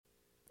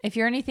If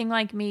you're anything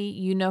like me,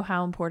 you know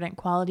how important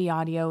quality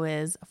audio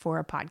is for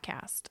a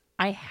podcast.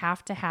 I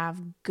have to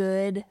have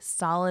good,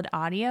 solid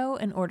audio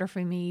in order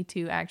for me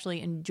to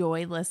actually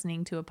enjoy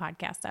listening to a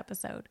podcast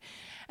episode.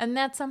 And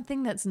that's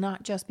something that's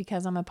not just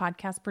because I'm a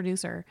podcast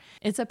producer.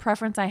 It's a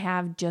preference I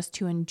have just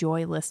to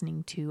enjoy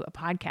listening to a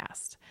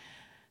podcast.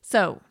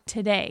 So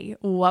today,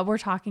 what we're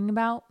talking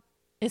about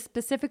is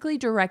specifically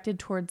directed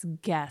towards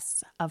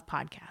guests of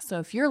podcasts. So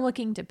if you're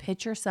looking to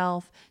pitch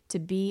yourself to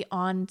be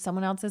on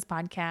someone else's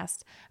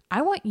podcast,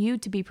 I want you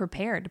to be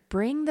prepared.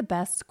 Bring the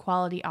best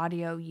quality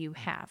audio you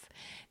have.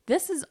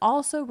 This is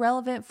also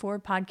relevant for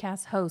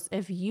podcast hosts.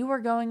 If you are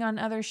going on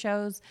other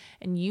shows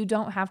and you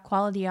don't have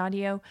quality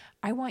audio,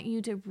 I want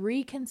you to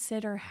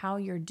reconsider how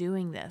you're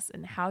doing this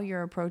and how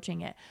you're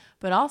approaching it.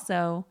 But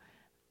also,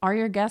 are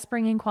your guests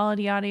bringing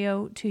quality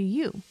audio to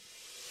you?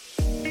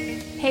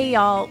 Hey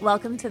y'all,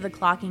 welcome to the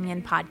Clocking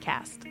In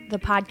Podcast, the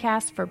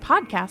podcast for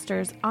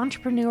podcasters,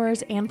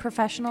 entrepreneurs, and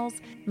professionals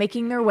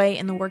making their way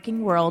in the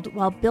working world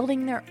while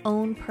building their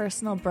own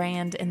personal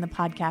brand in the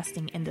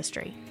podcasting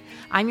industry.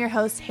 I'm your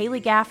host, Haley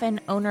Gaffin,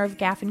 owner of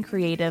Gaffin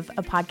Creative,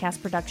 a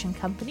podcast production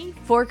company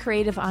for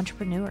creative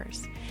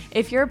entrepreneurs.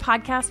 If you're a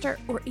podcaster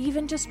or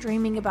even just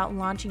dreaming about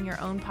launching your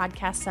own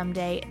podcast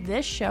someday,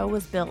 this show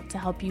was built to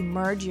help you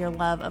merge your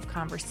love of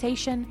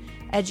conversation,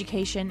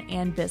 education,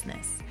 and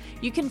business.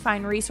 You can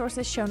find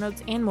resources, show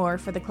notes, and more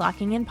for the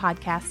Clocking In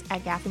Podcast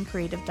at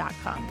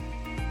gaffincreative.com.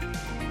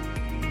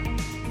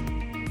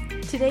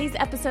 Today's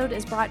episode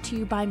is brought to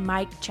you by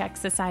Mic Check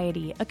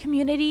Society, a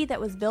community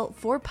that was built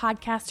for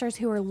podcasters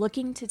who are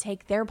looking to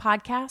take their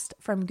podcast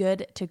from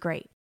good to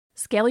great.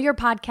 Scale your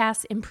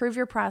podcast, improve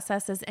your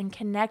processes, and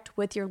connect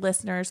with your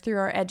listeners through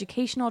our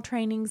educational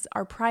trainings,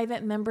 our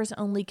private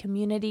members-only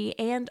community,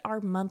 and our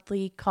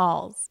monthly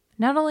calls.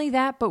 Not only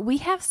that, but we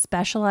have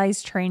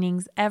specialized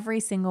trainings every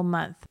single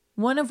month.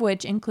 One of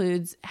which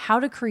includes how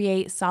to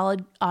create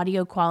solid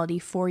audio quality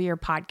for your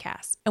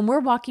podcast. And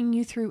we're walking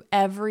you through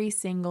every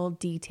single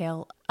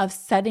detail of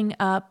setting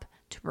up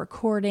to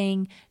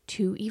recording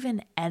to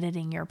even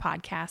editing your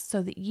podcast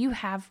so that you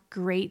have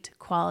great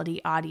quality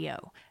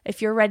audio.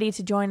 If you're ready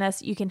to join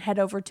us, you can head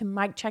over to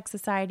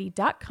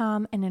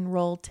micchecksociety.com and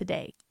enroll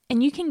today.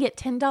 And you can get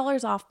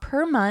 $10 off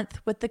per month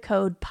with the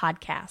code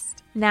PODCAST.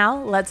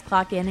 Now let's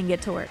clock in and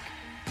get to work.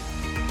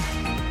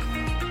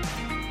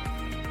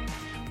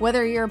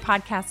 Whether you're a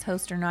podcast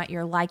host or not,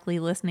 you're likely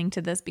listening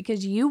to this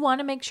because you want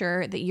to make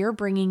sure that you're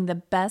bringing the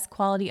best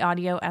quality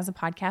audio as a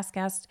podcast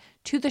guest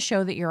to the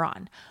show that you're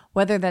on,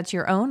 whether that's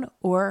your own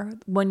or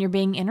when you're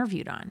being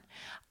interviewed on.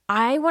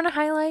 I want to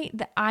highlight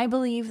that I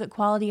believe that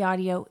quality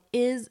audio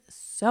is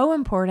so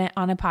important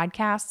on a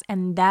podcast,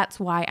 and that's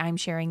why I'm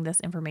sharing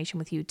this information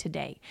with you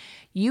today.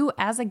 You,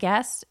 as a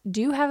guest,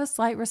 do have a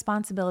slight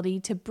responsibility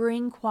to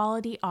bring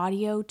quality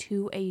audio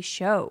to a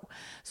show.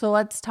 So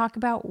let's talk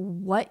about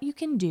what you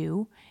can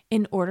do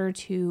in order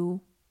to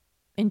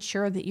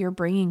ensure that you're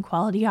bringing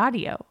quality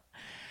audio.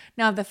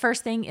 Now, the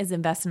first thing is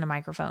invest in a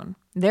microphone.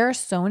 There are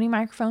so many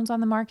microphones on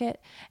the market,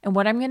 and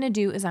what I'm going to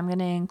do is I'm going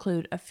to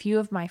include a few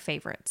of my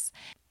favorites.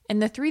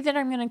 And the three that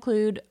I'm going to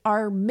include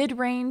are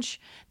mid-range.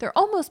 They're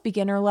almost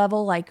beginner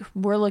level. Like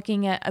we're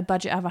looking at a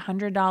budget of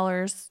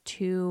 $100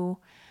 to,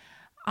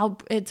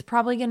 it's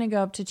probably going to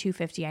go up to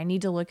 $250. I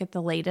need to look at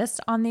the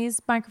latest on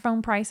these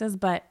microphone prices,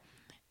 but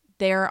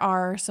there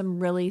are some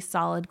really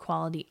solid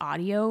quality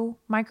audio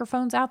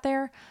microphones out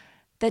there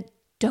that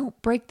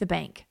don't break the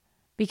bank,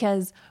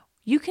 because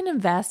you can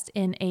invest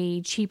in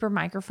a cheaper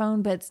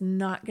microphone, but it's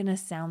not going to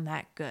sound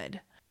that good.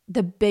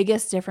 The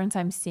biggest difference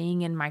I'm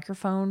seeing in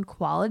microphone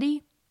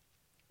quality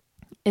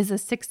is a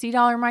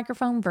 $60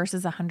 microphone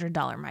versus a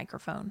 $100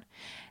 microphone.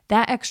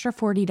 That extra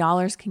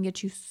 $40 can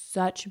get you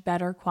such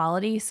better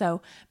quality.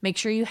 So make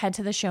sure you head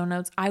to the show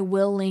notes. I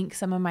will link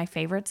some of my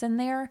favorites in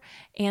there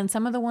and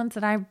some of the ones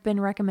that I've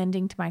been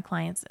recommending to my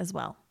clients as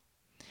well.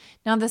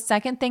 Now, the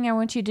second thing I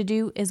want you to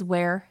do is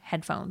wear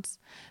headphones.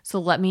 So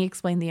let me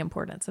explain the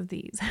importance of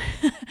these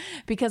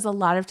because a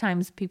lot of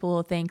times people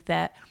will think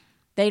that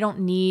they don't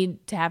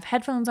need to have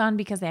headphones on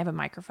because they have a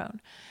microphone.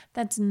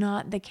 That's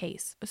not the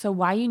case. So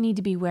why you need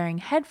to be wearing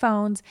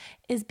headphones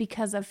is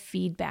because of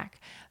feedback.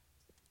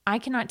 I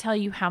cannot tell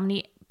you how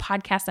many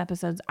podcast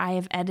episodes I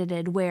have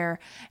edited where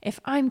if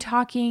I'm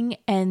talking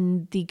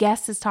and the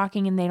guest is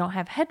talking and they don't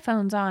have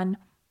headphones on,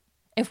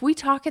 if we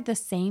talk at the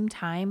same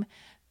time,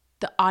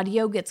 the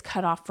audio gets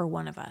cut off for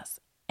one of us.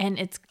 And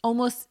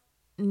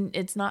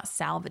it's not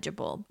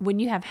salvageable. When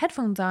you have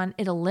headphones on,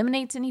 it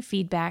eliminates any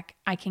feedback.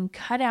 I can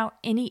cut out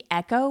any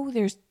echo.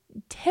 There's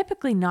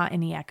typically not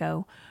any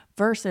echo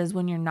versus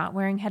when you're not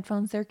wearing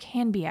headphones, there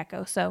can be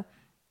echo. So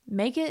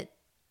make it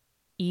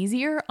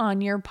easier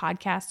on your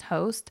podcast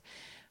host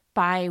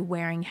by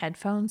wearing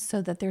headphones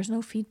so that there's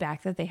no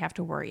feedback that they have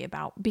to worry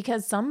about,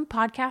 because some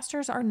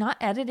podcasters are not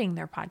editing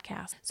their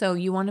podcast. So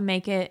you want to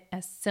make it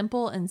as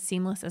simple and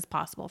seamless as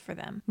possible for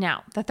them.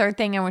 Now, the third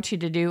thing I want you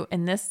to do,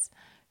 and this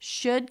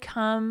should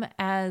come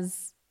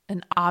as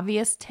an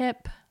obvious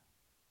tip,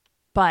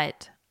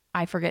 but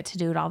I forget to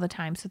do it all the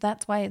time, so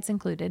that's why it's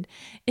included,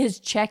 is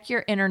check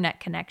your internet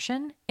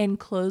connection and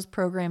close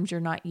programs you're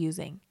not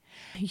using.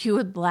 You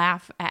would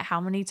laugh at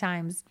how many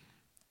times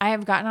I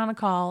have gotten on a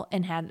call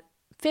and had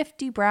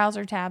 50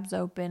 browser tabs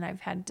open.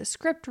 I've had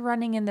Descript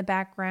running in the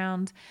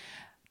background,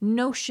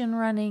 Notion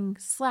running,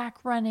 Slack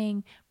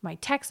running, my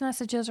text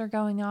messages are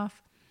going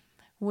off.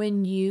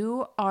 When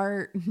you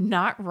are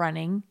not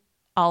running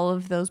all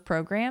of those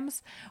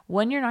programs,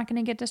 one, you're not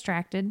going to get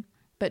distracted,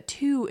 but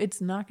two,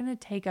 it's not going to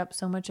take up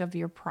so much of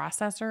your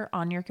processor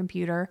on your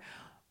computer,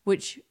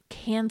 which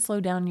can slow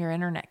down your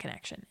internet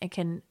connection. It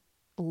can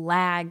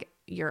lag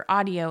your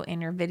audio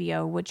and your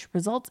video, which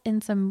results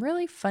in some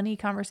really funny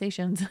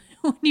conversations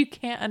when you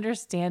can't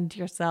understand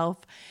yourself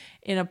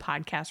in a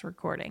podcast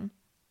recording.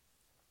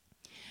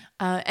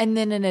 And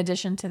then in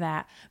addition to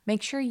that,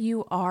 make sure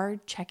you are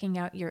checking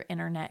out your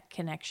internet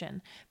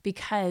connection,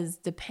 because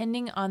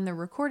depending on the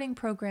recording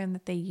program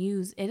that they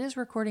use, it is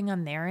recording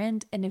on their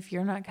end. And if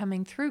you're not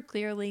coming through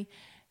clearly,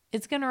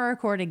 it's going to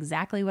record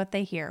exactly what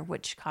they hear,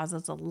 which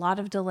causes a lot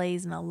of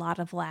delays and a lot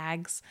of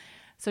lags.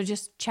 So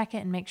just check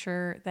it and make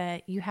sure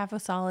that you have a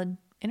solid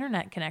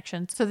internet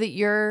connection so that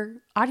your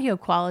audio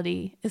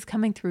quality is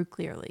coming through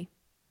clearly.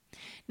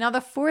 Now,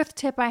 the fourth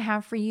tip I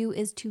have for you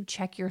is to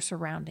check your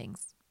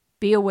surroundings.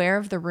 Be aware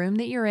of the room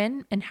that you're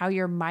in and how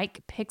your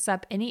mic picks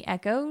up any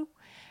echo.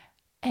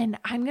 And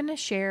I'm going to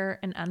share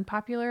an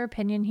unpopular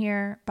opinion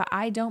here, but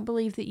I don't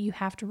believe that you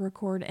have to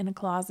record in a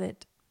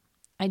closet.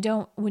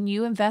 When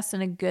you invest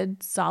in a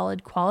good,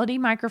 solid, quality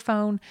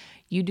microphone,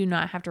 you do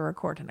not have to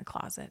record in a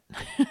closet.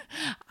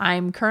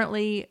 I'm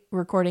currently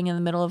recording in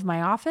the middle of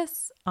my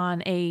office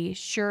on a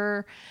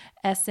Shure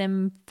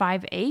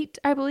SM58,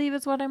 I believe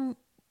is what I'm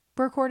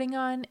recording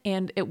on,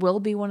 and it will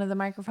be one of the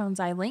microphones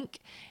I link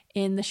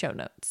in the show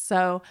notes.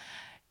 So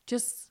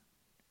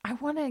I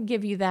want to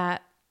give you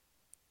that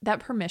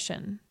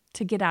permission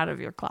to get out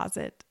of your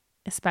closet,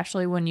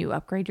 especially when you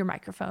upgrade your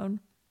microphone.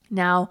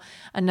 Now,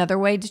 another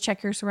way to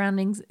check your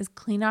surroundings is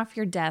clean off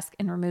your desk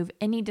and remove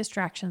any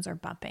distractions or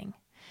bumping,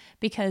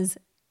 because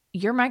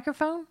your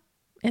microphone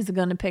is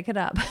going to pick it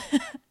up.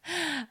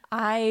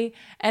 I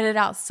edit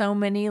out so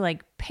many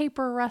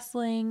paper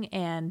rustling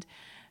and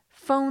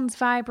phones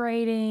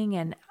vibrating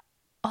and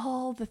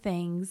all the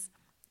things.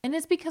 And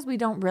it's because we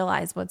don't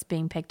realize what's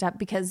being picked up,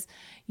 because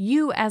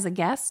you as a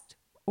guest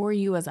or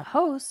you as a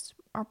host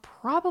are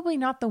probably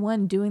not the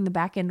one doing the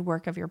back end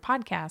work of your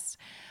podcast.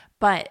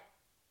 But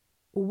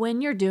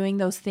when you're doing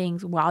those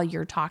things while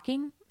you're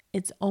talking,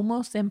 it's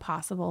almost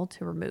impossible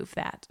to remove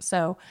that.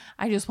 So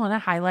I just want to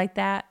highlight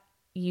that.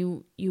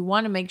 You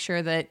want to make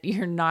sure that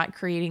you're not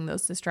creating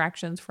those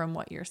distractions from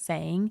what you're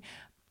saying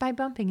by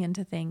bumping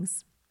into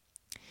things.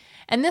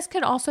 And this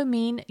could also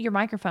mean your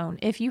microphone.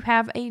 If you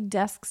have a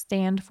desk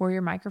stand for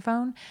your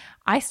microphone,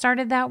 I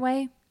started that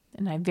way,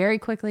 and I very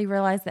quickly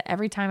realized that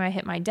every time I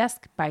hit my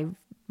desk,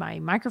 my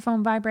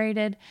microphone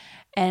vibrated,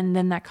 and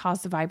then that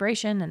caused a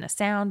vibration and a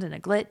sound and a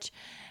glitch.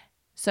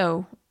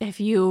 So if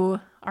you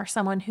are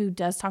someone who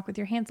does talk with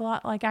your hands a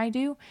lot like I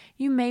do,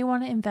 you may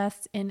want to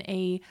invest in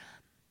a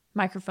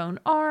microphone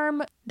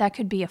arm. That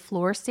could be a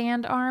floor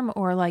stand arm,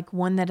 or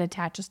one that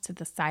attaches to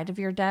the side of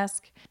your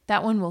desk.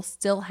 That one will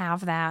still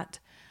have that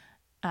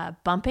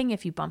bumping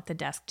if you bump the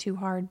desk too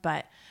hard,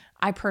 but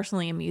I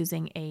personally am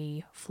using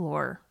a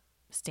floor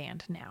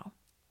stand now.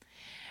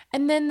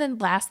 And then the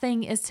last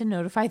thing is to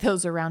notify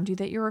those around you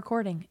that you're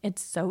recording.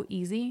 It's so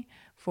easy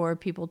for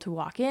people to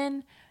walk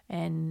in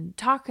and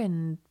talk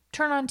and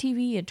turn on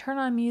TV and turn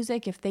on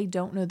music if they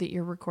don't know that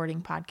you're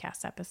recording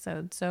podcast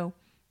episodes. So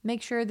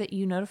make sure that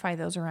you notify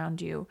those around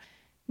you.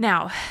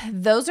 Now,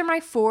 those are my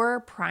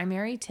 4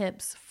 primary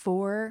tips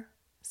for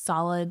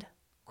solid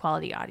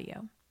quality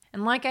audio.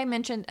 And like I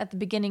mentioned at the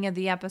beginning of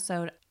the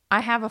episode,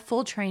 I have a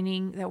full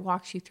training that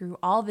walks you through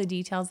all the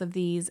details of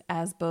these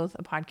as both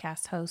a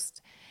podcast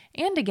host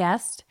and a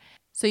guest.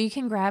 So you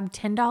can grab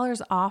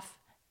 $10 off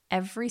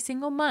every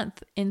single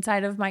month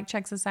inside of Mic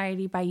Check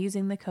Society by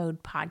using the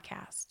code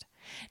podcast.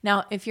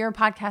 Now, if you're a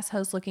podcast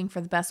host looking for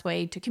the best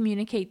way to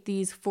communicate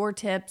these 4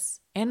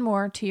 tips and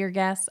more to your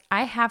guests,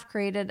 I have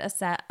created a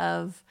set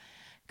of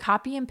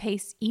copy and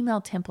paste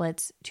email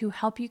templates to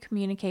help you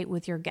communicate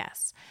with your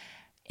guests.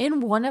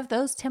 In one of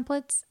those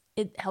templates,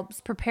 it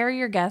helps prepare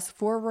your guests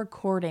for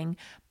recording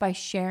by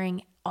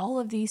sharing all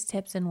of these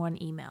tips in one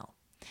email.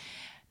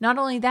 Not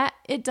only that,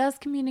 it does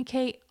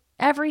communicate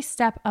every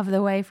step of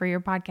the way for your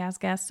podcast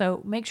guests.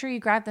 So make sure you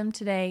grab them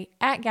today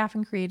at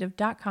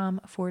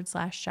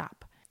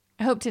gaffincreative.com/shop.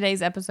 I hope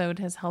today's episode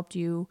has helped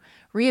you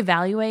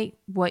reevaluate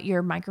what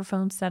your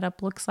microphone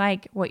setup looks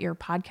like, what your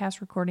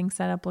podcast recording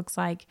setup looks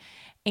like,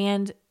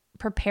 and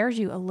prepares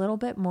you a little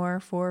bit more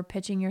for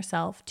pitching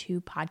yourself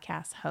to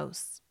podcast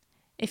hosts.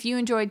 If you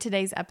enjoyed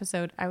today's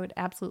episode, I would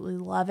absolutely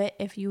love it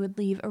if you would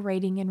leave a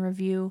rating and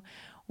review.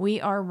 We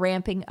are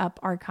ramping up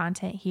our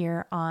content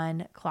here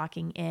on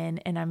Clocking In,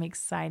 and I'm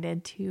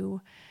excited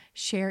to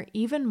share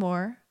even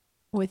more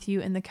with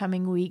you in the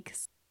coming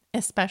weeks,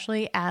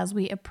 especially as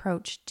we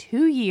approach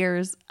 2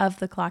 years of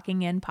the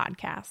Clocking In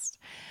podcast.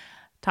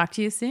 Talk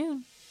to you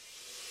soon.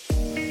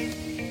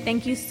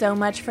 Thank you so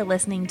much for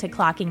listening to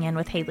Clocking In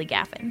with Haley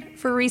Gaffin.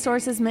 For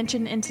resources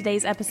mentioned in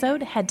today's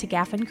episode, head to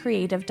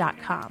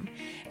gaffincreative.com.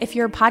 If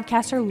you're a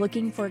podcaster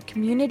looking for a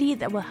community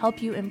that will help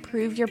you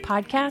improve your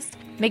podcast,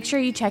 make sure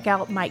you check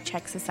out Mic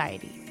Check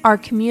Society, our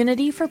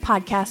community for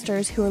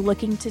podcasters who are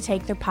looking to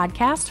take their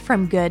podcast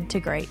from good to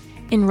great.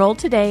 Enroll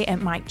today at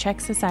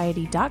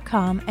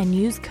micchecksociety.com and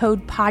use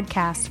code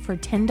PODCAST for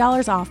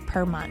 $10 off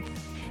per month.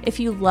 If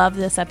you love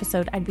this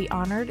episode, I'd be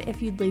honored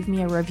if you'd leave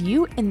me a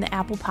review in the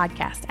Apple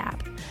Podcast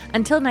app.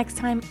 Until next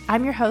time,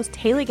 I'm your host,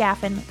 Haley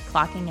Gaffin,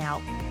 clocking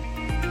out.